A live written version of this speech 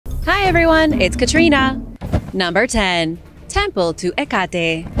Hi everyone, it's Katrina. Number 10. Temple to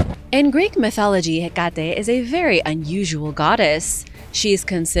Hecate. In Greek mythology, Hecate is a very unusual goddess. She is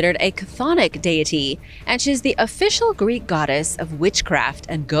considered a chthonic deity, and she's the official Greek goddess of witchcraft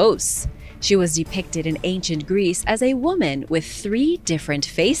and ghosts. She was depicted in ancient Greece as a woman with 3 different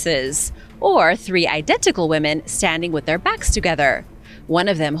faces, or 3 identical women standing with their backs together. One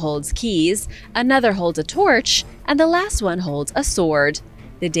of them holds keys, another holds a torch, and the last one holds a sword.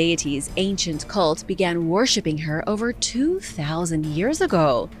 The deity's ancient cult began worshipping her over 2,000 years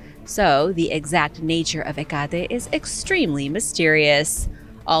ago. So, the exact nature of Hecate is extremely mysterious.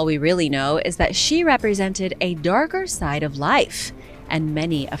 All we really know is that she represented a darker side of life, and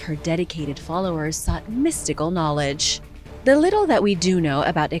many of her dedicated followers sought mystical knowledge. The little that we do know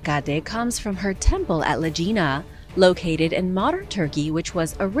about Hecate comes from her temple at Lagina, located in modern Turkey, which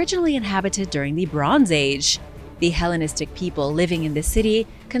was originally inhabited during the Bronze Age. The Hellenistic people living in the city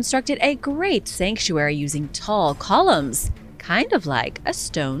constructed a great sanctuary using tall columns, kind of like a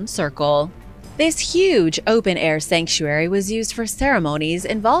stone circle. This huge open-air sanctuary was used for ceremonies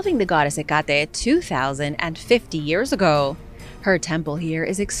involving the goddess Hecate 2,050 years ago. Her temple here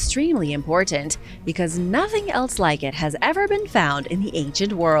is extremely important because nothing else like it has ever been found in the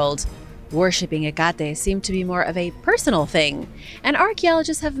ancient world. Worshipping Hecate seemed to be more of a personal thing, and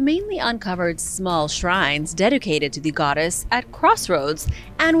archaeologists have mainly uncovered small shrines dedicated to the goddess at crossroads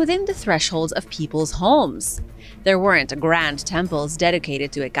and within the thresholds of people's homes. There weren't grand temples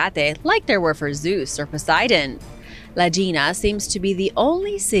dedicated to Hecate like there were for Zeus or Poseidon. Lagina seems to be the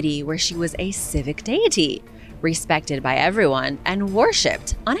only city where she was a civic deity, respected by everyone and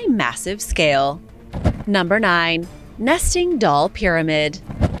worshipped on a massive scale. Number 9. Nesting Doll Pyramid.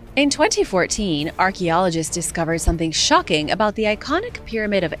 In 2014, archaeologists discovered something shocking about the iconic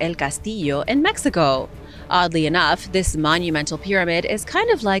pyramid of El Castillo in Mexico. Oddly enough, this monumental pyramid is kind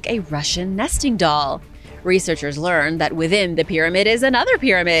of like a Russian nesting doll. Researchers learned that within the pyramid is another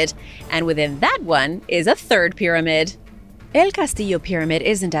pyramid, and within that one is a third pyramid. El Castillo Pyramid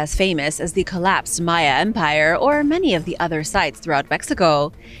isn't as famous as the collapsed Maya Empire or many of the other sites throughout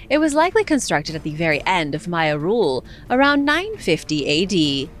Mexico. It was likely constructed at the very end of Maya rule, around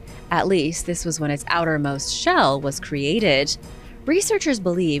 950 AD. At least, this was when its outermost shell was created. Researchers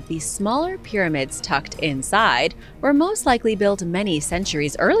believe these smaller pyramids tucked inside were most likely built many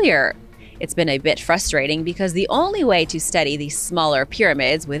centuries earlier. It's been a bit frustrating because the only way to study these smaller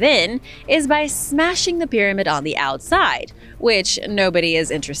pyramids within is by smashing the pyramid on the outside, which nobody is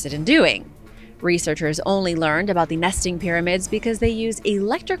interested in doing. Researchers only learned about the nesting pyramids because they use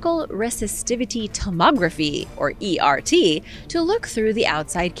electrical resistivity tomography, or ERT, to look through the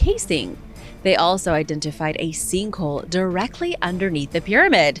outside casing. They also identified a sinkhole directly underneath the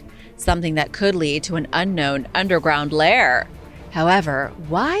pyramid, something that could lead to an unknown underground lair. However,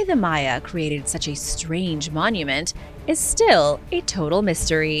 why the Maya created such a strange monument is still a total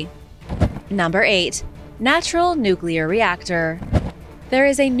mystery. Number 8. Natural Nuclear Reactor. There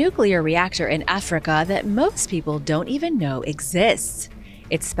is a nuclear reactor in Africa that most people don't even know exists.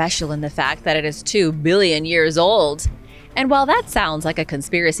 It's special in the fact that it is 2 billion years old. And while that sounds like a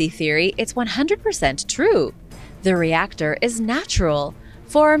conspiracy theory, it's 100% true. The reactor is natural,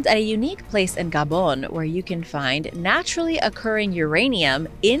 formed at a unique place in Gabon where you can find naturally occurring uranium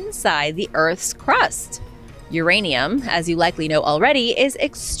inside the Earth's crust. Uranium, as you likely know already, is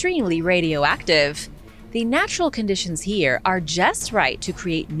extremely radioactive. The natural conditions here are just right to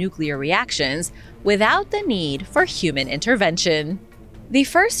create nuclear reactions without the need for human intervention. The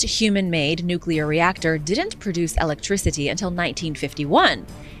first human-made nuclear reactor didn't produce electricity until 1951,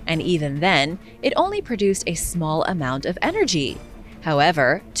 and even then, it only produced a small amount of energy.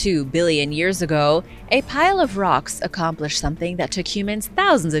 However, 2 billion years ago, a pile of rocks accomplished something that took humans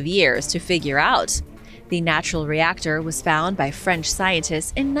thousands of years to figure out. The natural reactor was found by French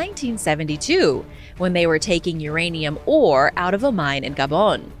scientists in 1972, when they were taking uranium ore out of a mine in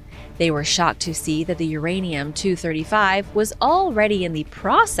Gabon. They were shocked to see that the uranium-235 was already in the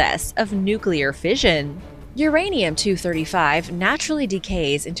process of nuclear fission. Uranium-235 naturally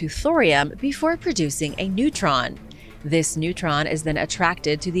decays into thorium before producing a neutron. This neutron is then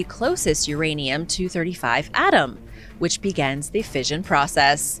attracted to the closest uranium-235 atom, which begins the fission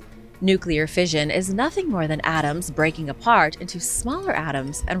process. Nuclear fission is nothing more than atoms breaking apart into smaller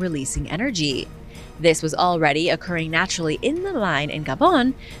atoms and releasing energy. This was already occurring naturally in the mine in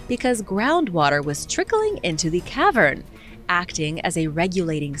Gabon because groundwater was trickling into the cavern, acting as a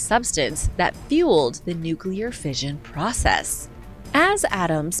regulating substance that fueled the nuclear fission process. As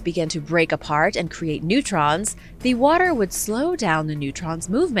atoms began to break apart and create neutrons, the water would slow down the neutrons'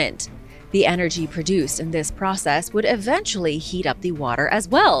 movement. The energy produced in this process would eventually heat up the water as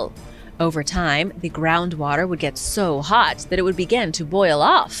well. Over time, the groundwater would get so hot that it would begin to boil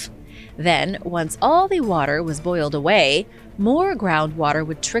off. Then, once all the water was boiled away, more groundwater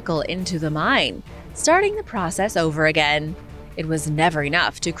would trickle into the mine, starting the process over again. It was never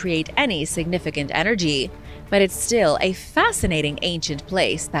enough to create any significant energy, but it's still a fascinating ancient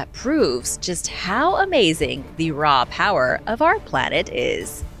place that proves just how amazing the raw power of our planet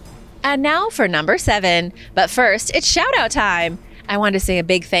is. And now for number 7, but first, it's shout-out time! I want to say a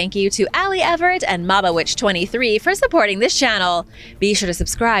big thank you to Ali Everett and MabaWitch23 for supporting this channel. Be sure to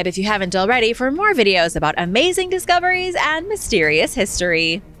subscribe if you haven't already for more videos about amazing discoveries and mysterious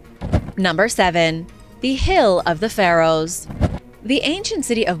history. Number 7. The Hill of the Pharaohs. The ancient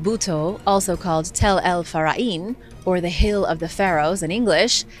city of Buto, also called Tel El Farain, or the Hill of the Pharaohs in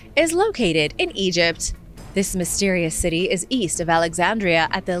English, is located in Egypt. This mysterious city is east of Alexandria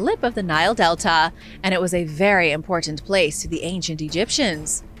at the lip of the Nile Delta, and it was a very important place to the ancient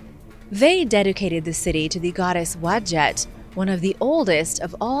Egyptians. They dedicated the city to the goddess Wadjet, one of the oldest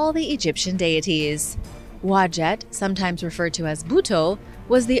of all the Egyptian deities. Wadjet, sometimes referred to as Buto,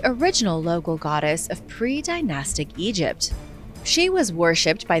 was the original local goddess of pre-dynastic Egypt. She was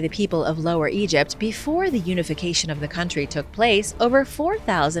worshipped by the people of Lower Egypt before the unification of the country took place over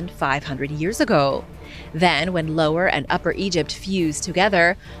 4,500 years ago. Then, when Lower and Upper Egypt fused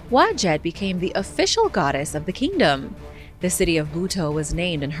together, Wadjet became the official goddess of the kingdom. The city of Buto was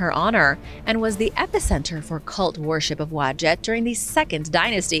named in her honor and was the epicenter for cult worship of Wadjet during the Second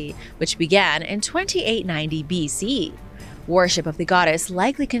Dynasty, which began in 2890 BC. Worship of the goddess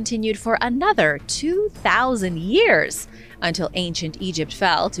likely continued for another 2,000 years, until ancient Egypt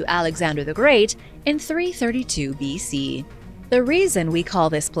fell to Alexander the Great in 332 BC. The reason we call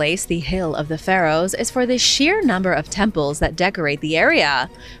this place the Hill of the Pharaohs is for the sheer number of temples that decorate the area,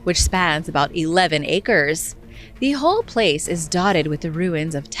 which spans about 11 acres. The whole place is dotted with the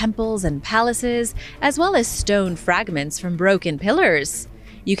ruins of temples and palaces, as well as stone fragments from broken pillars.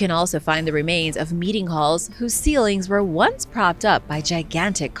 You can also find the remains of meeting halls whose ceilings were once propped up by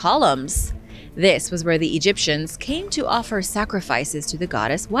gigantic columns. This was where the Egyptians came to offer sacrifices to the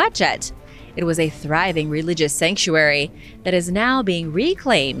goddess Wadjet. It was a thriving religious sanctuary that is now being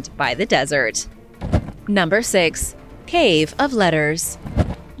reclaimed by the desert. Number 6. Cave of Letters.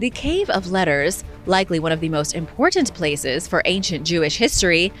 The Cave of Letters, likely one of the most important places for ancient Jewish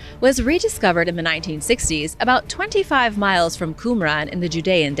history, was rediscovered in the 1960s about 25 miles from Qumran in the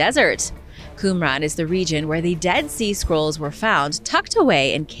Judean desert. Qumran is the region where the Dead Sea Scrolls were found tucked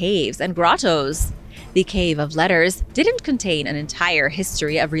away in caves and grottos. The Cave of Letters didn't contain an entire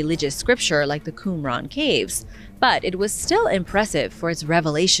history of religious scripture like the Qumran caves, but it was still impressive for its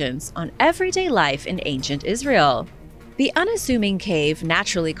revelations on everyday life in ancient Israel. The unassuming cave,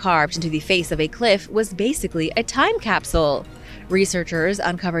 naturally carved into the face of a cliff, was basically a time capsule. Researchers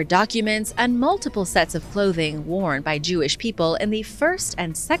uncovered documents and multiple sets of clothing worn by Jewish people in the 1st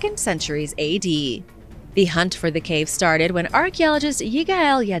and 2nd centuries AD. The hunt for the cave started when archaeologist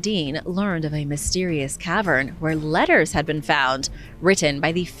Yigael Yadin learned of a mysterious cavern where letters had been found, written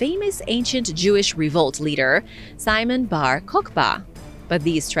by the famous ancient Jewish revolt leader Simon Bar Kokhba. But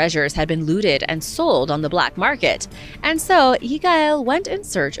these treasures had been looted and sold on the black market, and so Yigael went in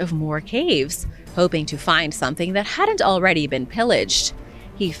search of more caves, hoping to find something that hadn't already been pillaged.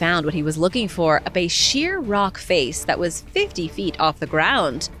 He found what he was looking for up a sheer rock face that was 50 feet off the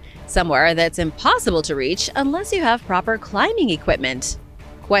ground, somewhere that's impossible to reach unless you have proper climbing equipment.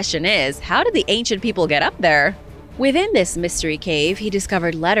 Question is, how did the ancient people get up there? Within this mystery cave, he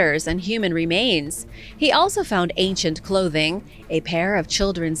discovered letters and human remains. He also found ancient clothing, a pair of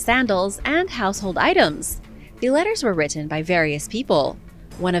children's sandals, and household items. The letters were written by various people.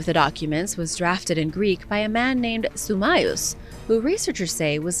 One of the documents was drafted in Greek by a man named Sumaios, who researchers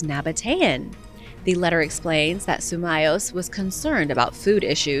say was Nabatean. The letter explains that Sumaios was concerned about food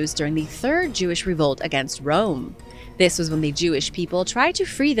issues during the Third Jewish Revolt against Rome. This was when the Jewish people tried to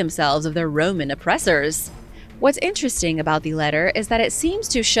free themselves of their Roman oppressors. What's interesting about the letter is that it seems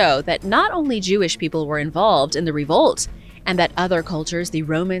to show that not only Jewish people were involved in the revolt, and that other cultures the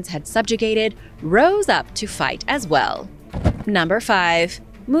Romans had subjugated rose up to fight as well. Number 5.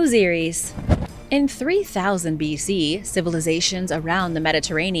 Muziris. In 3000 BC, civilizations around the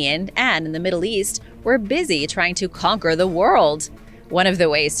Mediterranean and in the Middle East were busy trying to conquer the world. One of the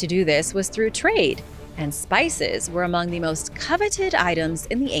ways to do this was through trade, and spices were among the most coveted items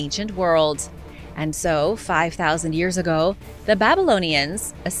in the ancient world. And so, 5,000 years ago, the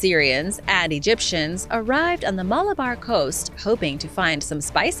Babylonians, Assyrians, and Egyptians arrived on the Malabar coast hoping to find some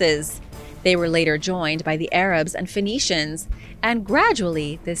spices. They were later joined by the Arabs and Phoenicians, and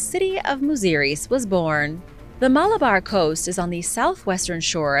gradually the city of Muziris was born. The Malabar coast is on the southwestern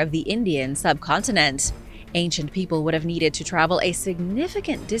shore of the Indian subcontinent. Ancient people would have needed to travel a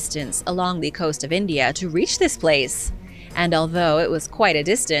significant distance along the coast of India to reach this place. And although it was quite a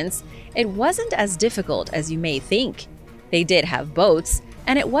distance, it wasn't as difficult as you may think. They did have boats,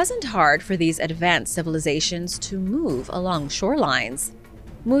 and it wasn't hard for these advanced civilizations to move along shorelines.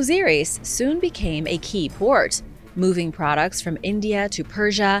 Muziris soon became a key port, moving products from India to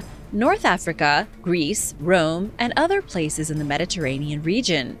Persia, North Africa, Greece, Rome, and other places in the Mediterranean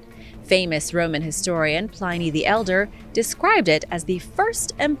region. Famous Roman historian Pliny the Elder described it as the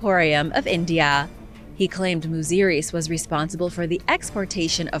first emporium of India. He claimed Muziris was responsible for the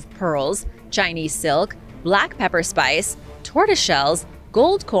exportation of pearls, Chinese silk, black pepper spice, tortoiseshells,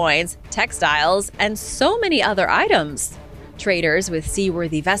 gold coins, textiles, and so many other items. Traders with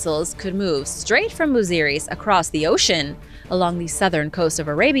seaworthy vessels could move straight from Muziris across the ocean, along the southern coast of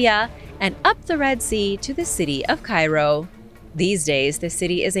Arabia, and up the Red Sea to the city of Cairo. These days, the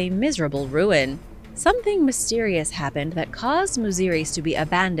city is a miserable ruin. Something mysterious happened that caused Muziris to be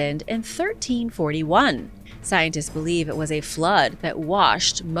abandoned in 1341. Scientists believe it was a flood that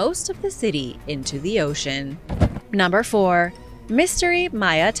washed most of the city into the ocean. Number 4. Mystery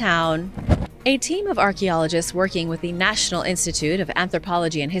Maya Town. A team of archaeologists working with the National Institute of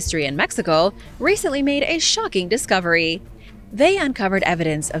Anthropology and History in Mexico recently made a shocking discovery. They uncovered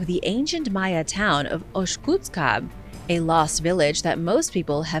evidence of the ancient Maya town of Oxcutzcab, a lost village that most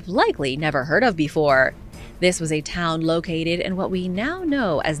people have likely never heard of before. This was a town located in what we now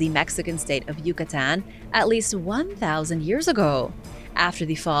know as the Mexican state of Yucatan at least 1,000 years ago. After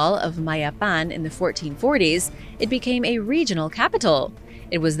the fall of Mayapan in the 1440s, it became a regional capital.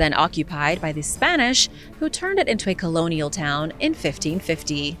 It was then occupied by the Spanish, who turned it into a colonial town in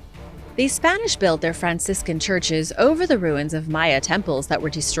 1550. The Spanish built their Franciscan churches over the ruins of Maya temples that were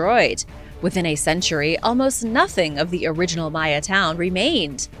destroyed. Within a century, almost nothing of the original Maya town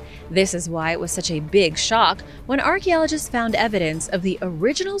remained. This is why it was such a big shock when archaeologists found evidence of the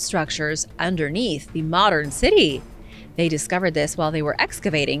original structures underneath the modern city. They discovered this while they were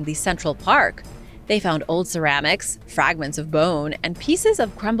excavating the Central Park. They found old ceramics, fragments of bone, and pieces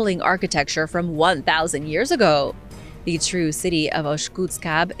of crumbling architecture from 1,000 years ago. The true city of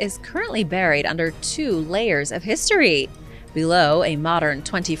Oxcutzcab is currently buried under 2 layers of history. Below, a modern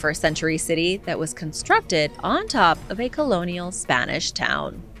 21st century city that was constructed on top of a colonial Spanish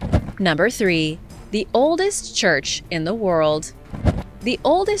town. Number 3. The oldest church in the world. The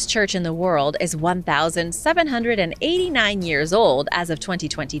oldest church in the world is 1,789 years old as of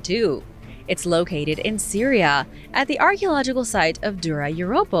 2022. It's located in Syria, at the archaeological site of Dura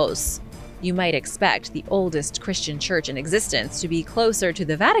Europos. You might expect the oldest Christian church in existence to be closer to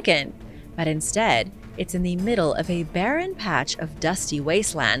the Vatican, but instead, it's in the middle of a barren patch of dusty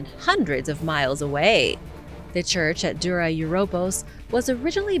wasteland hundreds of miles away. The church at Dura Europos was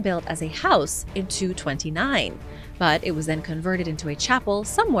originally built as a house in 229, but it was then converted into a chapel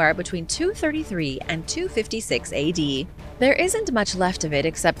somewhere between 233 and 256 AD. There isn't much left of it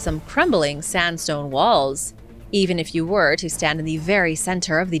except some crumbling sandstone walls. Even if you were to stand in the very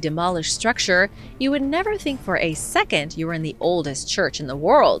center of the demolished structure, you would never think for a second you were in the oldest church in the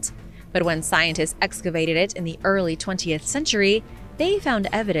world. But when scientists excavated it in the early 20th century, they found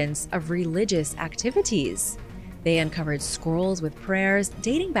evidence of religious activities. They uncovered scrolls with prayers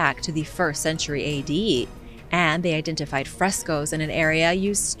dating back to the 1st century AD, and they identified frescoes in an area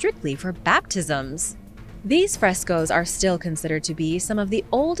used strictly for baptisms. These frescoes are still considered to be some of the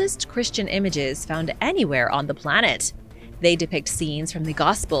oldest Christian images found anywhere on the planet. They depict scenes from the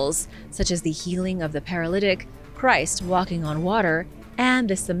Gospels, such as the healing of the paralytic, Christ walking on water, and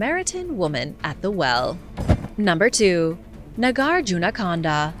the Samaritan woman at the well. Number 2.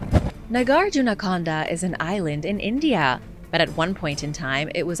 Nagarjunakonda. Nagarjunakonda is an island in India, but at one point in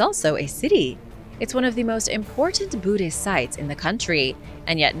time it was also a city. It's one of the most important Buddhist sites in the country,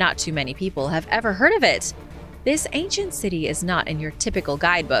 and yet not too many people have ever heard of it. This ancient city is not in your typical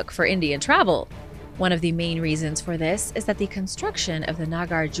guidebook for Indian travel. One of the main reasons for this is that the construction of the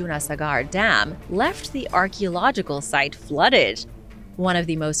Nagarjunasagar Dam left the archaeological site flooded. One of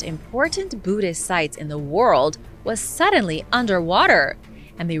the most important Buddhist sites in the world was suddenly underwater,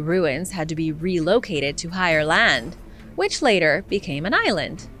 and the ruins had to be relocated to higher land, which later became an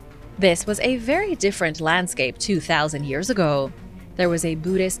island. This was a very different landscape 2,000 years ago. There was a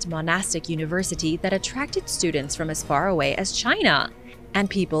Buddhist monastic university that attracted students from as far away as China, and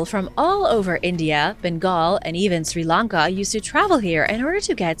people from all over India, Bengal, and even Sri Lanka used to travel here in order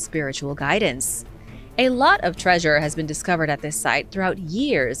to get spiritual guidance. A lot of treasure has been discovered at this site throughout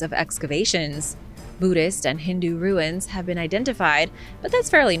years of excavations. Buddhist and Hindu ruins have been identified, but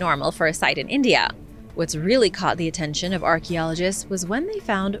that's fairly normal for a site in India. What's really caught the attention of archaeologists was when they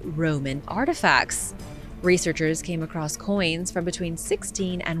found Roman artifacts. Researchers came across coins from between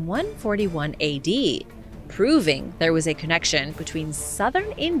 16 and 141 AD, proving there was a connection between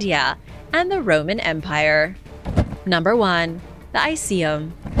southern India and the Roman Empire. Number 1. The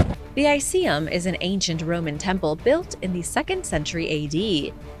Iseum. The Iseum is an ancient Roman temple built in the 2nd century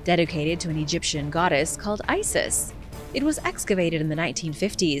AD, dedicated to an Egyptian goddess called Isis. It was excavated in the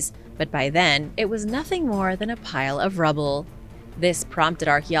 1950s, but by then it was nothing more than a pile of rubble. This prompted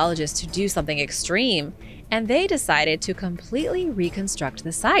archaeologists to do something extreme, and they decided to completely reconstruct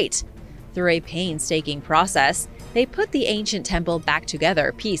the site. Through a painstaking process, they put the ancient temple back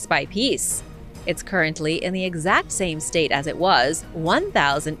together piece by piece. It's currently in the exact same state as it was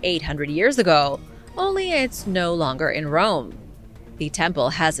 1,800 years ago, only it's no longer in Rome. The temple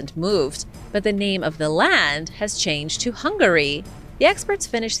hasn't moved, but the name of the land has changed to Hungary. The experts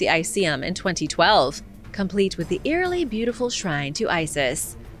finished the Iseum in 2012, complete with the eerily beautiful shrine to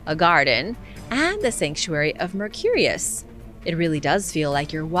Isis, a garden, and the sanctuary of Mercurius. It really does feel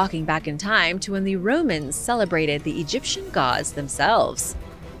like you're walking back in time to when the Romans celebrated the Egyptian gods themselves.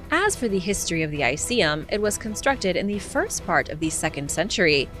 As for the history of the Iseum, it was constructed in the first part of the 2nd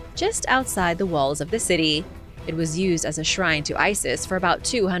century, just outside the walls of the city. It was used as a shrine to Isis for about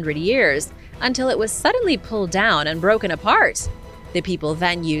 200 years, until it was suddenly pulled down and broken apart. The people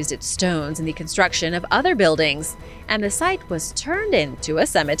then used its stones in the construction of other buildings, and the site was turned into a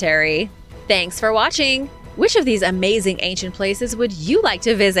cemetery. Thanks for watching! Which of these amazing ancient places would you like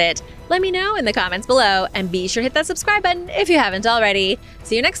to visit? Let me know in the comments below, and be sure to hit that subscribe button if you haven't already.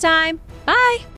 See you next time. Bye!